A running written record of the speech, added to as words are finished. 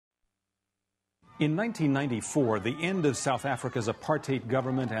In 1994, the end of South Africa's apartheid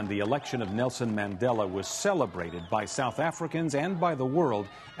government and the election of Nelson Mandela was celebrated by South Africans and by the world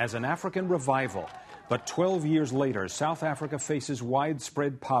as an African revival. But 12 years later, South Africa faces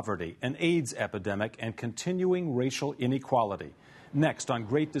widespread poverty, an AIDS epidemic, and continuing racial inequality. Next on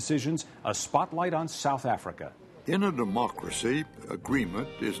Great Decisions, a spotlight on South Africa. In a democracy, agreement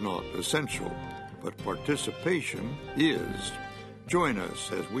is not essential, but participation is. Join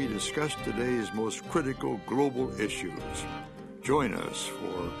us as we discuss today's most critical global issues. Join us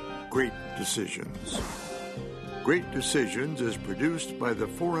for Great Decisions. Great Decisions is produced by the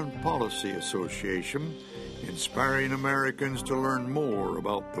Foreign Policy Association, inspiring Americans to learn more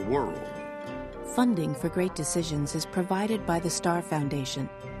about the world. Funding for Great Decisions is provided by the Star Foundation,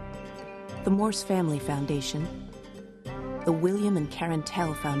 the Morse Family Foundation, the William and Karen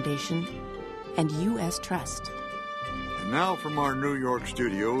Tell Foundation, and U.S. Trust. And now from our New York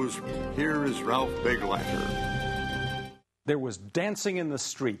studios, here is Ralph Beglatter. There was dancing in the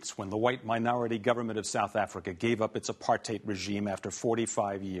streets when the white minority government of South Africa gave up its apartheid regime after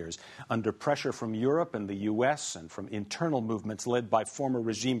 45 years, under pressure from Europe and the U.S. and from internal movements led by former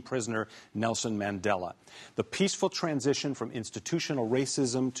regime prisoner Nelson Mandela. The peaceful transition from institutional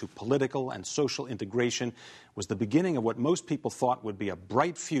racism to political and social integration was the beginning of what most people thought would be a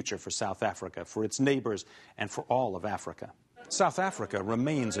bright future for South Africa, for its neighbors, and for all of Africa. South Africa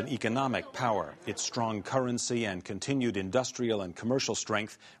remains an economic power. Its strong currency and continued industrial and commercial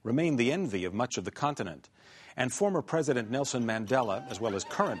strength remain the envy of much of the continent. And former President Nelson Mandela, as well as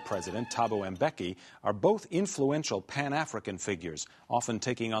current President Thabo Mbeki, are both influential Pan-African figures, often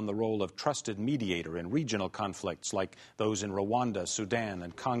taking on the role of trusted mediator in regional conflicts like those in Rwanda, Sudan,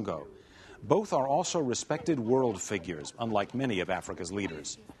 and Congo. Both are also respected world figures, unlike many of Africa's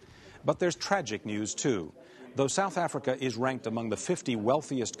leaders. But there's tragic news, too. Though South Africa is ranked among the 50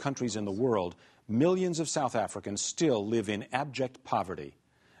 wealthiest countries in the world, millions of South Africans still live in abject poverty.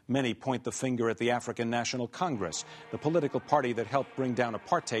 Many point the finger at the African National Congress, the political party that helped bring down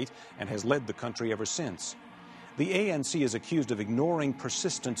apartheid and has led the country ever since. The ANC is accused of ignoring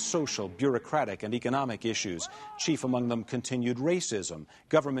persistent social, bureaucratic, and economic issues, chief among them continued racism,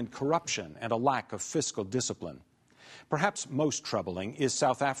 government corruption, and a lack of fiscal discipline. Perhaps most troubling is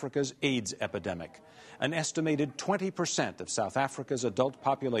South Africa's AIDS epidemic. An estimated 20% of South Africa's adult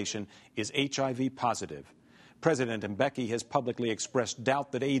population is HIV positive. President Mbeki has publicly expressed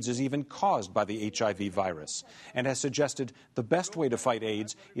doubt that AIDS is even caused by the HIV virus and has suggested the best way to fight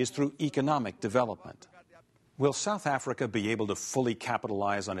AIDS is through economic development. Will South Africa be able to fully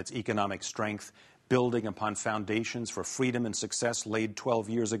capitalize on its economic strength, building upon foundations for freedom and success laid 12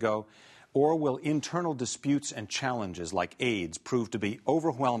 years ago? Or will internal disputes and challenges like AIDS prove to be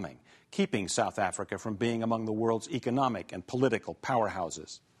overwhelming, keeping South Africa from being among the world's economic and political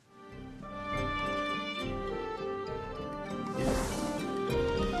powerhouses?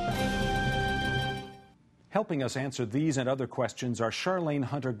 Helping us answer these and other questions are Charlene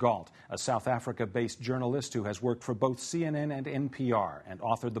Hunter-Gault, a South Africa-based journalist who has worked for both CNN and NPR and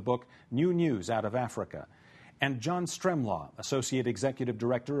authored the book New News Out of Africa, and John Stremlaw, Associate Executive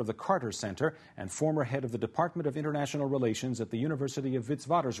Director of the Carter Center and former head of the Department of International Relations at the University of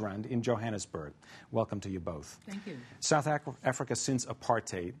Witwatersrand in Johannesburg. Welcome to you both. Thank you. South Africa since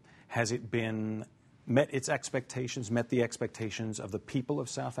apartheid, has it met its expectations, met the expectations of the people of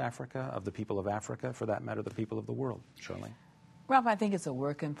South Africa, of the people of Africa, for that matter, the people of the world? Charlene? Ralph, I think it's a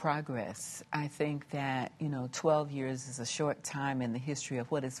work in progress. I think that, 12 years is a short time in the history of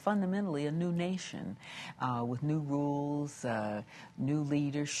what is fundamentally a new nation, with new rules, new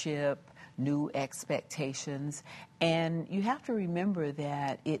leadership, new expectations. And you have to remember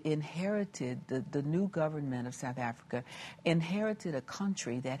that it inherited, the new government of South Africa inherited a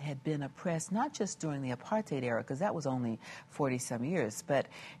country that had been oppressed, not just during the apartheid era, because that was only 40-some years, but,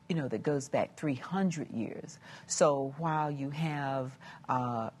 that goes back 300 years. So while you have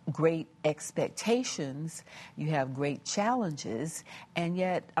great expectations, you have great challenges, and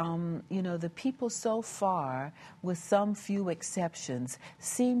yet, the people so far, with some few exceptions,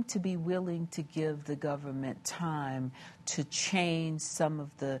 seem to be willing to give the government time to change some of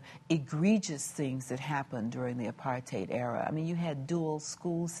the egregious things that happened during the apartheid era. I mean, you had dual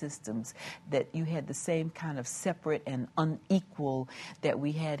school systems, that you had the same kind of separate and unequal that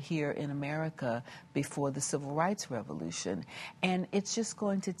we had here in America before the Civil Rights Revolution. And it's just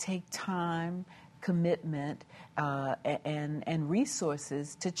going to take time, commitment, and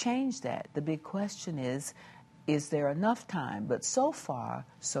resources to change that. The big question is there enough time? But so far,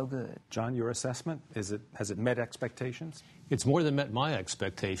 so good. John, your assessment, has it met expectations? It's more than met my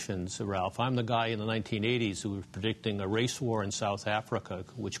expectations, Ralph. I'm the guy in the 1980s who was predicting a race war in South Africa,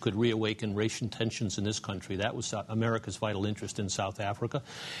 which could reawaken racial tensions in this country. That was America's vital interest in South Africa.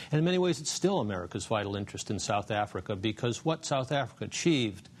 And in many ways, it's still America's vital interest in South Africa, because what South Africa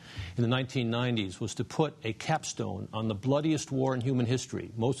achieved in the 1990s was to put a capstone on the bloodiest war in human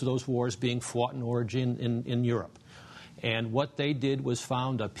history, most of those wars being fought in origin in Europe. And what they did was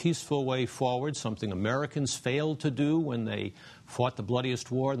found a peaceful way forward, something Americans failed to do when they fought the bloodiest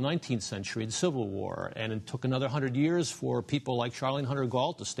war in the 19th century, the Civil War. And it took another 100 years for people like Charlene Hunter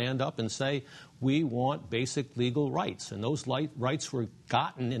Gault to stand up and say, we want basic legal rights. And those rights were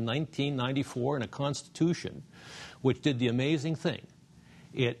gotten in 1994 in a constitution which did the amazing thing.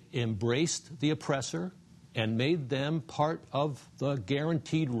 It embraced the oppressor and made them part of the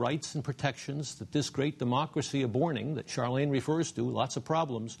guaranteed rights and protections that this great democracy aborning, that Charlene refers to, lots of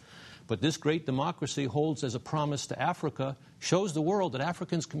problems, but this great democracy holds as a promise to Africa, shows the world that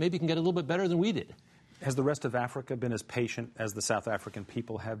Africans maybe can get a little bit better than we did. Has the rest of Africa been as patient as the South African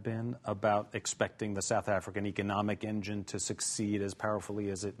people have been about expecting the South African economic engine to succeed as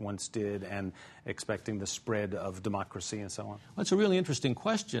powerfully as it once did, and expecting the spread of democracy and so on? Well, that's a really interesting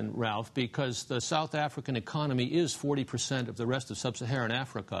question, Ralph, because the South African economy is 40% of the rest of sub-Saharan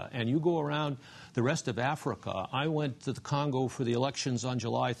Africa. And you go around the rest of Africa. I went to the Congo for the elections on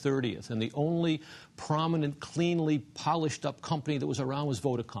July 30th, and the only prominent, cleanly polished up company that was around was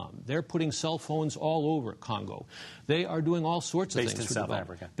Vodacom. They're putting cell phones all over Congo. They are doing all sorts of things. Based in South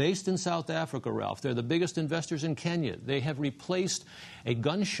Africa. Based in South Africa, Ralph. They're the biggest investors in Kenya. They have replaced a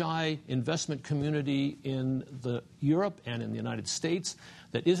gun-shy investment community in Europe and in the United States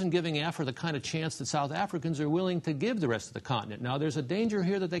that isn't giving Africa the kind of chance that South Africans are willing to give the rest of the continent. Now, there's a danger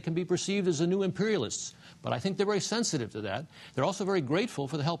here that they can be perceived as the new imperialists, but I think they're very sensitive to that. They're also very grateful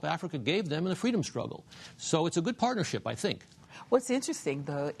for the help Africa gave them in the freedom struggle. So it's a good partnership, I think. What's interesting,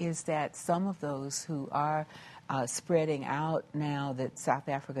 though, is that some of those who are spreading out now that South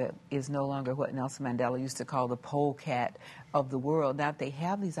Africa is no longer what Nelson Mandela used to call the polecat of the world, now that they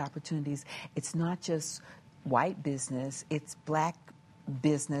have these opportunities, it's not just white business, it's black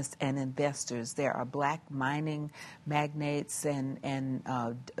business and investors. There are black mining magnates and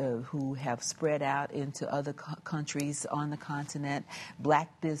who have spread out into other countries on the continent,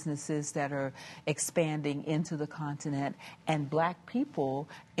 black businesses that are expanding into the continent, and black people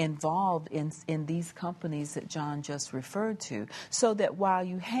involved in these companies that John just referred to. So that while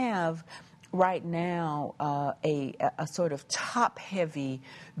you have right now a sort of top-heavy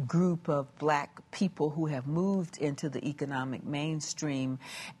group of black people who have moved into the economic mainstream,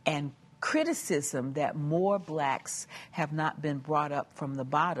 and criticism that more blacks have not been brought up from the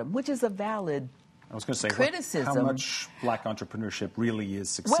bottom, which is a valid criticism. How much black entrepreneurship really is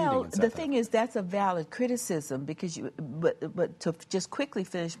succeeding in South Africa? The thing is, that's a valid criticism, because but to just quickly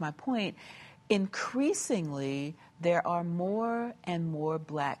finish my point, increasingly, there are more and more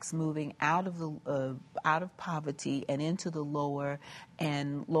blacks moving out of poverty and into the lower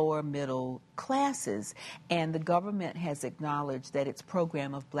and lower middle classes, and the government has acknowledged that its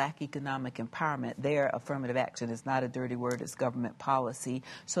program of black economic empowerment, their affirmative action is not a dirty word, it's government policy.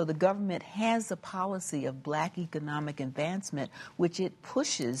 So the government has a policy of black economic advancement, which it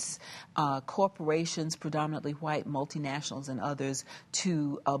pushes corporations, predominantly white multinationals and others,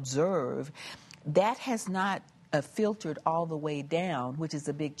 to observe. That has not filtered all the way down, which is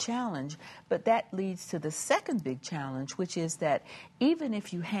a big challenge. But that leads to the second big challenge, which is that even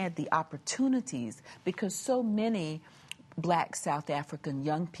if you had the opportunities, because so many black South African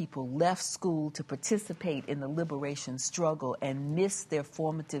young people left school to participate in the liberation struggle and missed their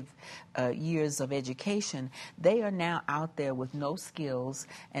formative years of education, they are now out there with no skills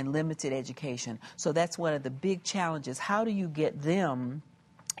and limited education. So that's one of the big challenges. How do you get them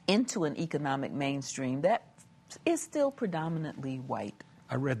into an economic mainstream that is still predominantly white?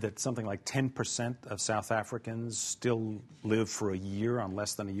 I read that something like 10% of South Africans still live for a year on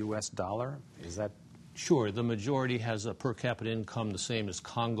less than a U.S. dollar. Is that? Sure. The majority has a per capita income the same as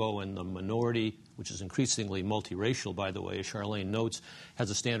Congo, and the minority, which is increasingly multiracial, by the way, as Charlene notes, has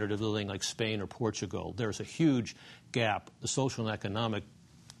a standard of living like Spain or Portugal. There's a huge gap. The social and economic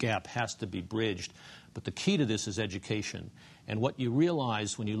gap has to be bridged. But the key to this is education. And what you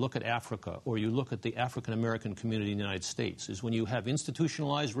realize when you look at Africa, or you look at the African-American community in the United States, is when you have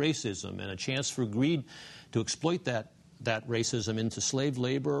institutionalized racism and a chance for greed to exploit that racism into slave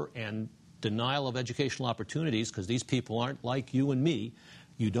labor and denial of educational opportunities, because these people aren't like you and me,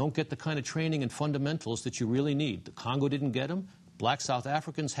 you don't get the kind of training and fundamentals that you really need. The Congo didn't get them. Black South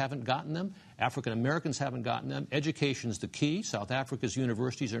Africans haven't gotten them. African Americans haven't gotten them. Education is the key. South Africa's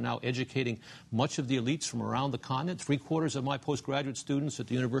universities are now educating much of the elites from around the continent. 3/4 of my postgraduate students at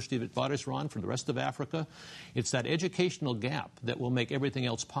the University of Witwatersrand from the rest of Africa. It's that educational gap that will make everything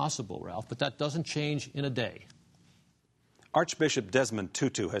else possible, Ralph, but that doesn't change in a day. Archbishop Desmond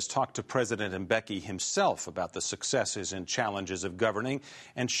Tutu has talked to President Mbeki himself about the successes and challenges of governing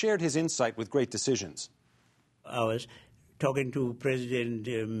and shared his insight with Great Decisions. I was talking to President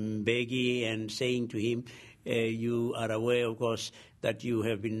Mbeki and saying to him, you are aware, of course, that you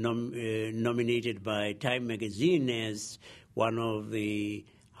have been nominated by Time magazine as one of the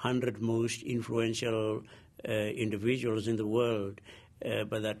 100 most influential individuals in the world,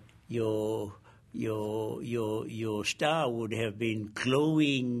 but that your star would have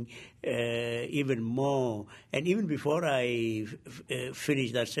glowing even more. And even before I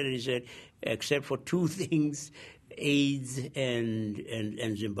finished that sentence, he said, except for two things, AIDS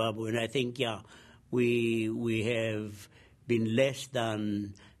and Zimbabwe. And I think, yeah, we have been less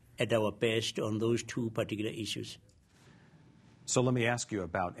than at our best on those two particular issues. So let me ask you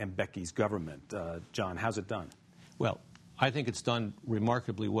about Mbeki's government. John, how's it done? Well, I think it's done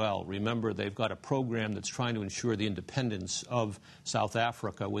remarkably well. Remember, they've got a program that's trying to ensure the independence of South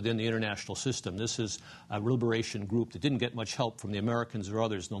Africa within the international system. This is a liberation group that didn't get much help from the Americans or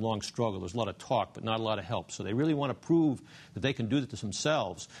others in the long struggle. There's a lot of talk, but not a lot of help. So they really want to prove that they can do this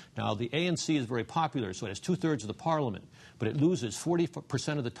themselves. Now, the ANC is very popular, so it has 2/3 of the parliament, but it loses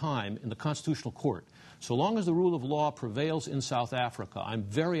 40% of the time in the Constitutional Court. So long as the rule of law prevails in South Africa, I'm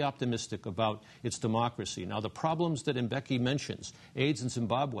very optimistic about its democracy. Now, the problems that Mbeki mentions, AIDS and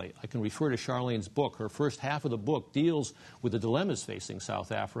Zimbabwe, I can refer to Charlene's book. Her first half of the book deals with the dilemmas facing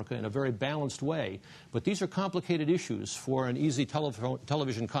South Africa in a very balanced way. But these are complicated issues for an easy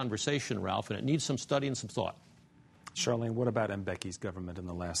television conversation, Ralph, and it needs some study and some thought. Charlene, what about Mbeki's government in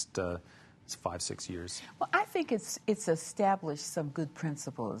the last 5-6 years? Well, I think it's established some good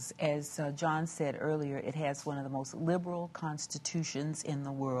principles. As John said earlier, it has one of the most liberal constitutions in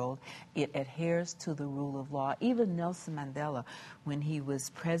the world. It adheres to the rule of law. Even Nelson Mandela, when he was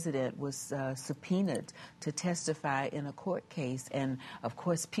president, was subpoenaed to testify in a court case. And, of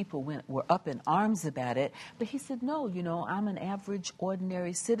course, people were up in arms about it. But he said, no, I'm an average,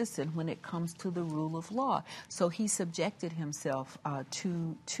 ordinary citizen when it comes to the rule of law. So he subjected himself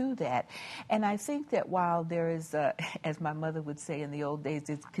to that. And I think that while there is, as my mother would say in the old days,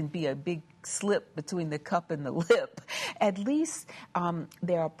 it can be a big slip between the cup and the lip, at least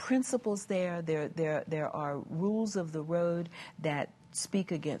there are principles there. There are rules of the road that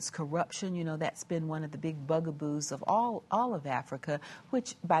speak against corruption. That's been one of the big bugaboos of all of Africa,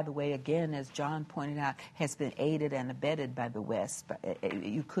 which, by the way, again, as John pointed out, has been aided and abetted by the West.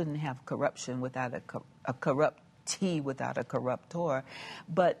 You couldn't have corruption without a corrupt without a corruptor.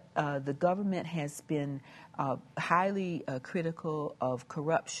 But the government has been highly critical of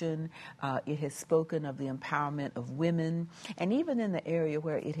corruption. It has spoken of the empowerment of women. And even in the area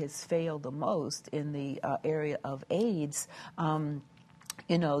where it has failed the most, in the area of AIDS,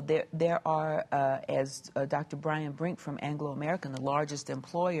 there are, as Dr. Brian Brink from Anglo American, the largest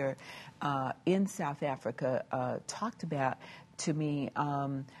employer in South Africa, talked about to me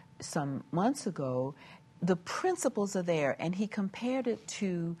some months ago, the principles are there, and he compared it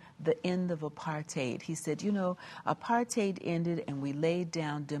to the end of apartheid. He said, apartheid ended and we laid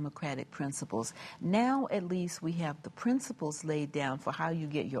down democratic principles. Now, at least, we have the principles laid down for how you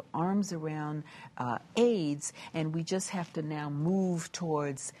get your arms around AIDS, and we just have to now move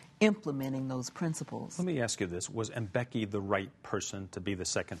towards implementing those principles. Let me ask you this. Was Mbeki the right person to be the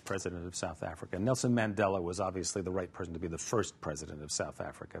second president of South Africa? Nelson Mandela was obviously the right person to be the first president of South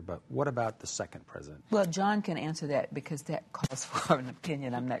Africa, but what about the second president? Well, John can answer that because that calls for an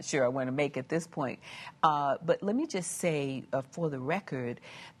opinion I'm not sure I want to make at this point. But let me just say, for the record,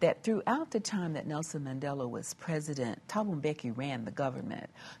 that throughout the time that Nelson Mandela was president, Thabo Mbeki ran the government,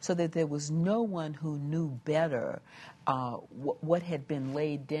 so that there was no one who knew better what had been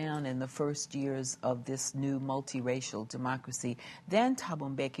laid down in the first years of this new multiracial democracy than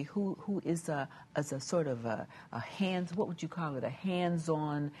Thabo Mbeki, who is a sort of a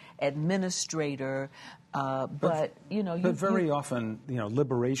hands-on administrator. But very often,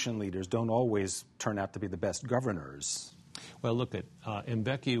 liberation leaders don't always turn out to be the best governors. Well, look,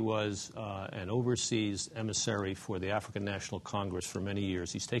 Mbeki was an overseas emissary for the African National Congress for many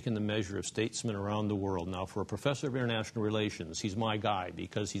years. He's taken the measure of statesmen around the world. Now, for a professor of international relations, he's my guy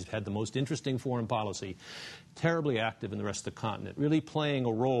because he's had the most interesting foreign policy, terribly active in the rest of the continent, really playing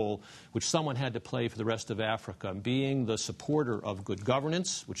a role which someone had to play for the rest of Africa, being the supporter of good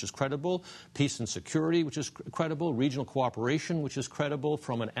governance, which is credible, peace and security, which is credible, regional cooperation, which is credible.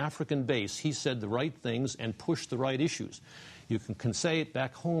 From an African base, he said the right things and pushed the right issues. You can say it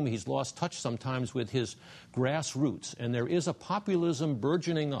back home, he's lost touch sometimes with his grassroots, and there is a populism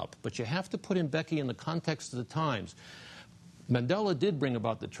burgeoning up, but you have to put Mbeki in the context of the times. Mandela did bring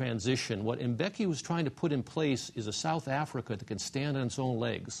about the transition. What Mbeki was trying to put in place is a South Africa that can stand on its own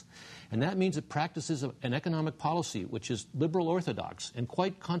legs. And that means it practices an economic policy which is liberal orthodox and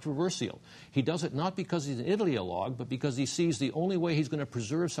quite controversial. He does it not because he's an ideologue, but because he sees the only way he's going to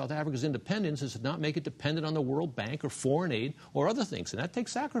preserve South Africa's independence is to not make it dependent on the World Bank or foreign aid or other things. And that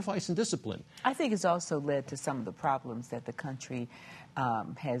takes sacrifice and discipline. I think it's also led to some of the problems that the country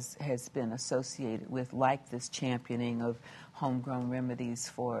has been associated with, like this championing of homegrown remedies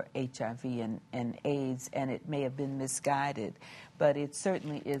for HIV and AIDS, and it may have been misguided, but it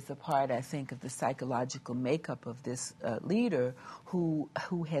certainly is a part, I think, of the psychological makeup of this leader who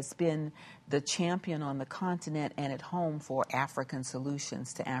has been the champion on the continent and at home for African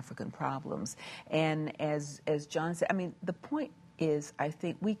solutions to African problems. And as John said, I mean, the point is, I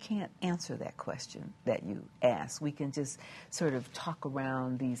think we can't answer that question that you asked. We can just sort of talk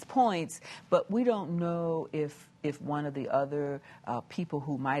around these points, but we don't know if one of the other people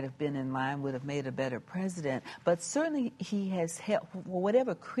who might have been in line would have made a better president. But certainly he has helped,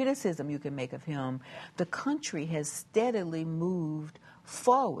 whatever criticism you can make of him, the country has steadily moved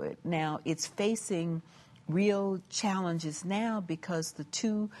forward. Now it's facing real challenges now because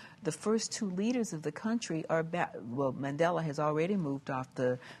the first two leaders of the country are Mandela has already moved off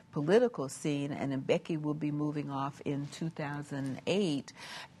the political scene, and Mbeki will be moving off in 2008.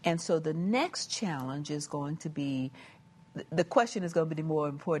 And so the next challenge is going to be, the question is going to be more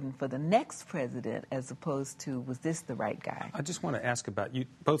important for the next president as opposed to, was this the right guy? I just want to ask about, you,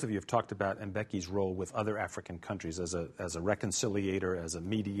 both of you have talked about Mbeki's role with other African countries as a reconciliator, as a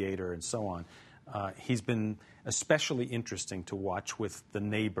mediator, and so on. He's been especially interesting to watch with the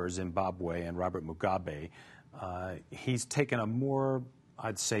neighbor, Zimbabwe, and Robert Mugabe. He's taken a more,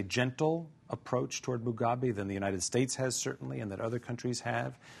 I'd say, gentle approach toward Mugabe than the United States has, certainly, and that other countries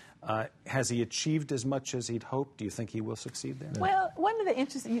have. Has he achieved as much as he'd hoped? Do you think he will succeed there? Well, one of the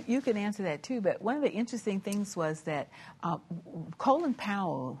interesting, you can answer that too, but one of the interesting things was that Colin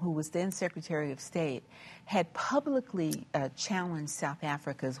Powell, who was then Secretary of State, had publicly challenged South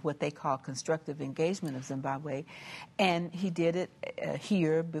Africa's what they call constructive engagement of Zimbabwe, and he did it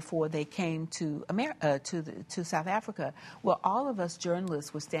here before they came to South Africa. Well, all of us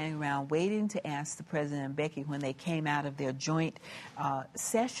journalists were standing around waiting to ask the President Mbeki when they came out of their joint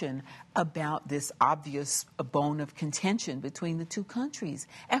session about this obvious bone of contention between the two countries.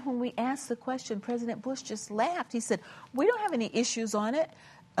 And when we asked the question, President Bush just laughed. He said, "We don't have any issues on it.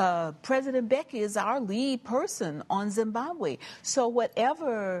 President Mbeki is our lead person on Zimbabwe." So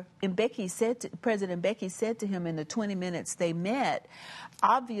whatever President Mbeki said to him in the 20 minutes they met,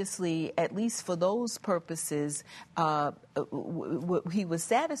 obviously, at least for those purposes, he was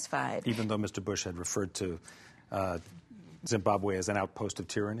satisfied. Even though Mr. Bush had referred to Zimbabwe as an outpost of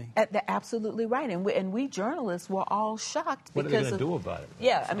tyranny? Absolutely right. And we journalists were all shocked. What are they going to do about it?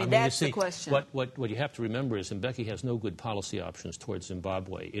 Yeah, I mean that's the question. What you have to remember is Mbeki has no good policy options towards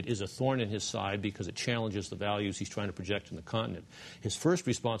Zimbabwe. It is a thorn in his side because it challenges the values he's trying to project in the continent. His first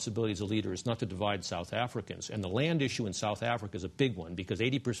responsibility as a leader is not to divide South Africans. And the land issue in South Africa is a big one because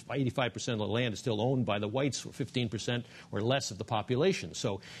 85% of the land is still owned by the whites, or 15% or less of the population.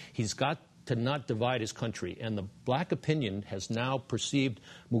 So he's got to not divide his country. And the black opinion has now perceived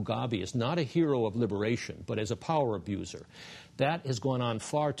Mugabe as not a hero of liberation, but as a power abuser. That has gone on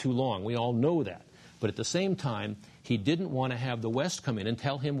far too long. We all know that. But at the same time, he didn't want to have the West come in and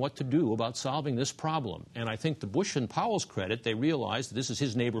tell him what to do about solving this problem. And I think to Bush and Powell's credit, they realized that this is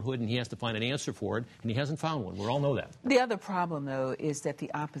his neighborhood and he has to find an answer for it, and he hasn't found one. We all know that. The other problem, though, is that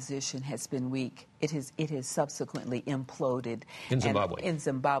the opposition has been weak. It has subsequently imploded. In Zimbabwe. In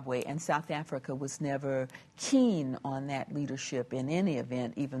Zimbabwe. And South Africa was never keen on that leadership in any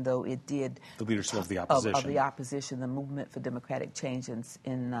event, even though it did. The leadership of the opposition. Of the opposition, the Movement for Democratic Change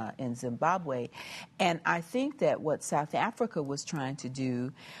in Zimbabwe. And I think that what South Africa was trying to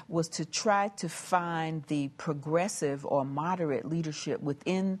do was to try to find the progressive or moderate leadership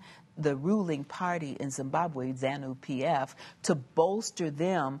within the ruling party in Zimbabwe, ZANU-PF, to bolster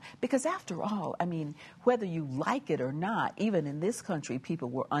them, because after all, I mean, whether you like it or not, even in this country, people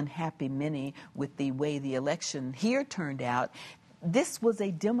were unhappy, many, with the way the election here turned out. This was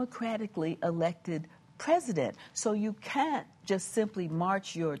a democratically elected president, so you can't just simply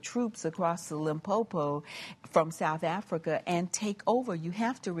march your troops across the Limpopo from South Africa and take over. You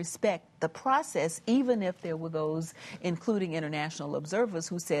have to respect the process, even if there were those, including international observers,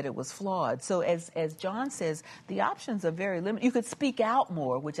 who said it was flawed. So as John says, the options are very limited. You could speak out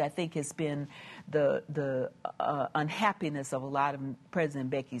more, which I think has been the unhappiness of a lot of President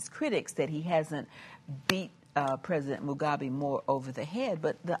Mbeki's critics, that he hasn't beat President Mugabe more over the head,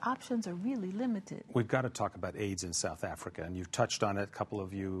 but the options are really limited. We've got to talk about AIDS in South Africa, and you've touched on it, a couple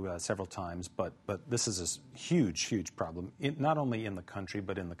of you, several times, but this is a huge, huge problem, not only in the country,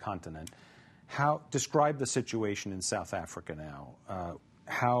 but in the continent. Describe the situation in South Africa now.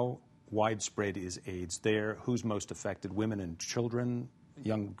 How widespread is AIDS there? Who's most affected? Women and children?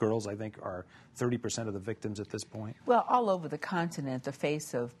 Young girls, I think, are 30% of the victims at this point? Well, all over the continent, the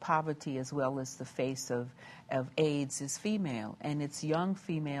face of poverty as well as the face of AIDS is female. And it's young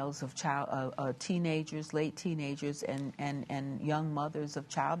females of teenagers, late teenagers, and young mothers of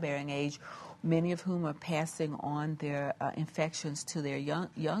childbearing age, many of whom are passing on their infections to their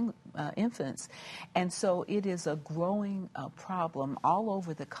young infants. And so it is a growing problem all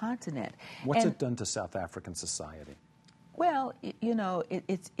over the continent. What's it done to South African society? Well, you know,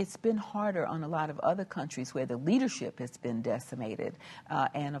 it's been harder on a lot of other countries where the leadership has been decimated.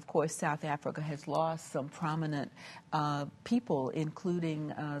 And, of course, South Africa has lost some prominent people,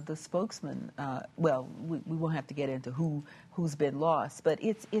 including the spokesman. Well, we won't have to get into who's been lost. But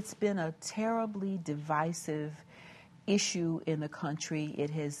it's been a terribly divisive issue in the country. It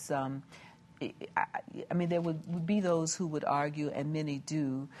has... I mean, there would be those who would argue, and many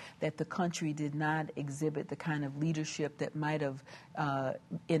do, that the country did not exhibit the kind of leadership that might have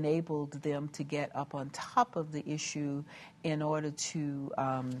enabled them to get up on top of the issue in order to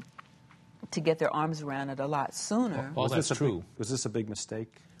get their arms around it a lot sooner. Well, that's true. Was this a big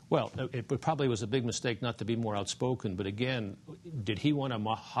mistake? Well, it probably was a big mistake not to be more outspoken, but again, did he want to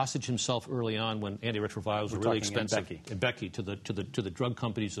hostage himself early on when antiretrovirals were really expensive? Mbeki to the drug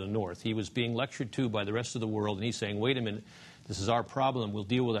companies of the north. He was being lectured to by the rest of the world, and he's saying, wait a minute, this is our problem, we'll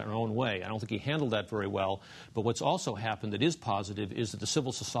deal with it our own way. I don't think he handled that very well, but what's also happened that is positive is that the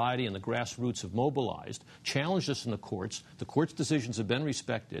civil society and the grassroots have mobilized, challenged us in the courts. The court's decisions have been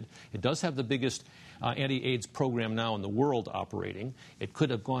respected. It does have the biggest anti-AIDS program now in the world operating. It could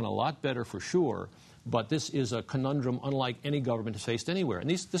have gone a lot better for sure, but this is a conundrum unlike any government has faced anywhere. And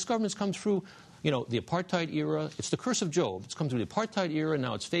this government's come through, you know, the apartheid era. It's the curse of Job. It's come through the apartheid era.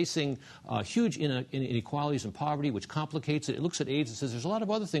 Now it's facing huge inequalities and poverty, which complicates it. It looks at AIDS and says there's a lot of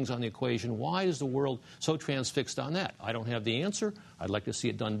other things on the equation. Why is the world so transfixed on that? I don't have the answer. I'd like to see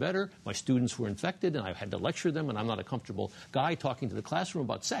it done better. My students were infected, and I had to lecture them, and I'm not a comfortable guy talking to the classroom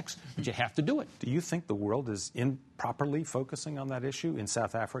about sex, but you have to do it. Do you think the world is improperly focusing on that issue in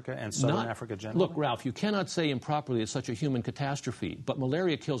South Africa and Southern Africa generally? Look, Ralph, you cannot say improperly it's such a human catastrophe, but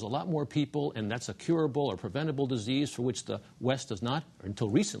malaria kills a lot more people, and that's a curable or preventable disease for which the West does not, until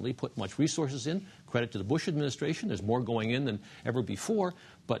recently, put much resources in. Credit to the Bush administration. There's more going in than ever before.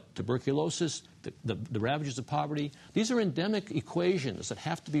 But tuberculosis, the ravages of poverty, these are endemic equations that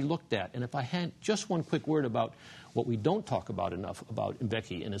have to be looked at. And if I had just one quick word about what we don't talk about enough about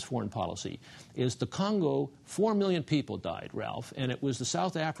Mbeki and his foreign policy, is the Congo, 4 million people died, Ralph, and it was the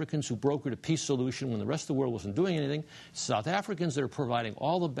South Africans who brokered a peace solution when the rest of the world wasn't doing anything. South Africans that are providing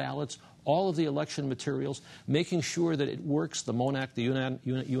all the ballots, all of the election materials, making sure that it works, the MONAC, the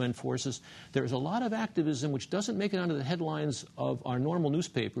UN forces. There's a lot of activism which doesn't make it onto the headlines of our normal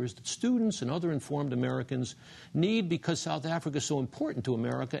newspapers that students and other informed Americans need, because South Africa is so important to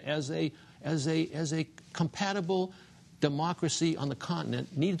America as a compatible democracy on the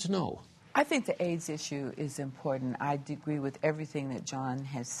continent, need to know. I think the AIDS issue is important. I agree with everything that John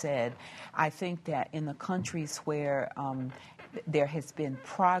has said. I think that in the countries where there has been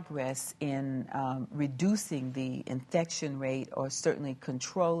progress in reducing the infection rate, or certainly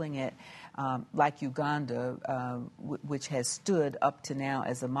controlling it, like Uganda, which has stood up to now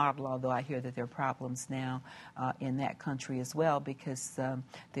as a model, although I hear that there are problems now in that country as well, because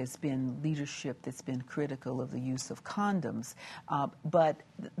there's been leadership that's been critical of the use of condoms. But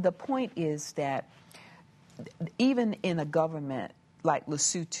the point is that even in a government like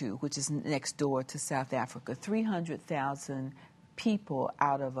Lesotho, which is next door to South Africa, 300,000 people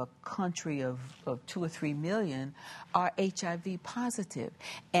out of a country of 2 or 3 million are HIV positive.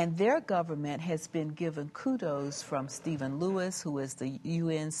 And their government has been given kudos from Stephen Lewis, who is the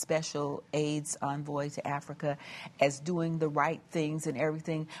UN Special AIDS Envoy to Africa, as doing the right things and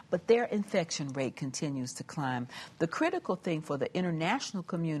everything, but their infection rate continues to climb. The critical thing for the international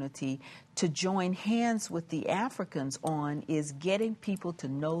community to join hands with the Africans on is getting people to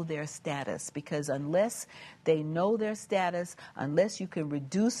know their status, because unless they know their status, unless you can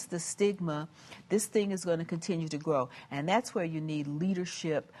reduce the stigma, this thing is going to continue to grow. And that's where you need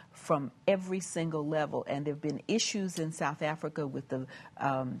leadership from every single level. And there have been issues in South Africa with the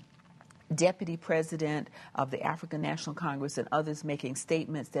deputy president of the African National Congress and others making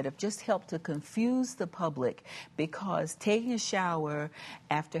statements that have just helped to confuse the public, because taking a shower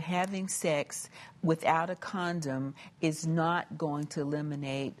after having sex without a condom is not going to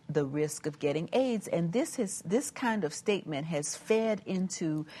eliminate the risk of getting AIDS. And this kind of statement has fed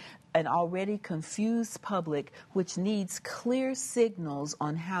into an already confused public, which needs clear signals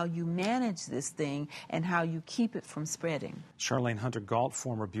on how you manage this thing and how you keep it from spreading. Charlene Hunter-Gault,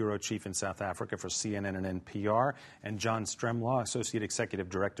 former bureau chief in South Africa for CNN and NPR, and John Stremlaw, associate executive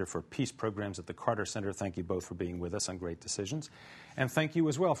director for peace programs at the Carter Center. Thank you both for being with us on Great Decisions. And thank you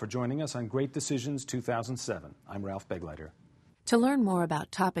as well for joining us on Great Decisions 2007. I'm Ralph Begleiter. To learn more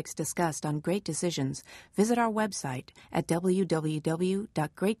about topics discussed on Great Decisions, visit our website at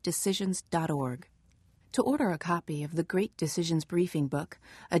www.greatdecisions.org. To order a copy of the Great Decisions Briefing Book,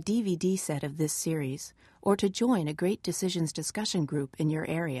 a DVD set of this series, or to join a Great Decisions discussion group in your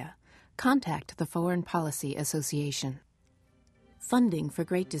area, contact the Foreign Policy Association. Funding for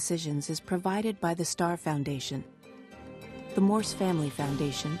Great Decisions is provided by the Star Foundation, the Morse Family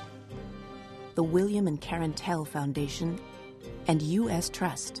Foundation, the William and Karen Tell Foundation, and U.S.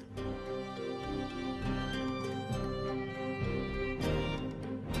 Trust.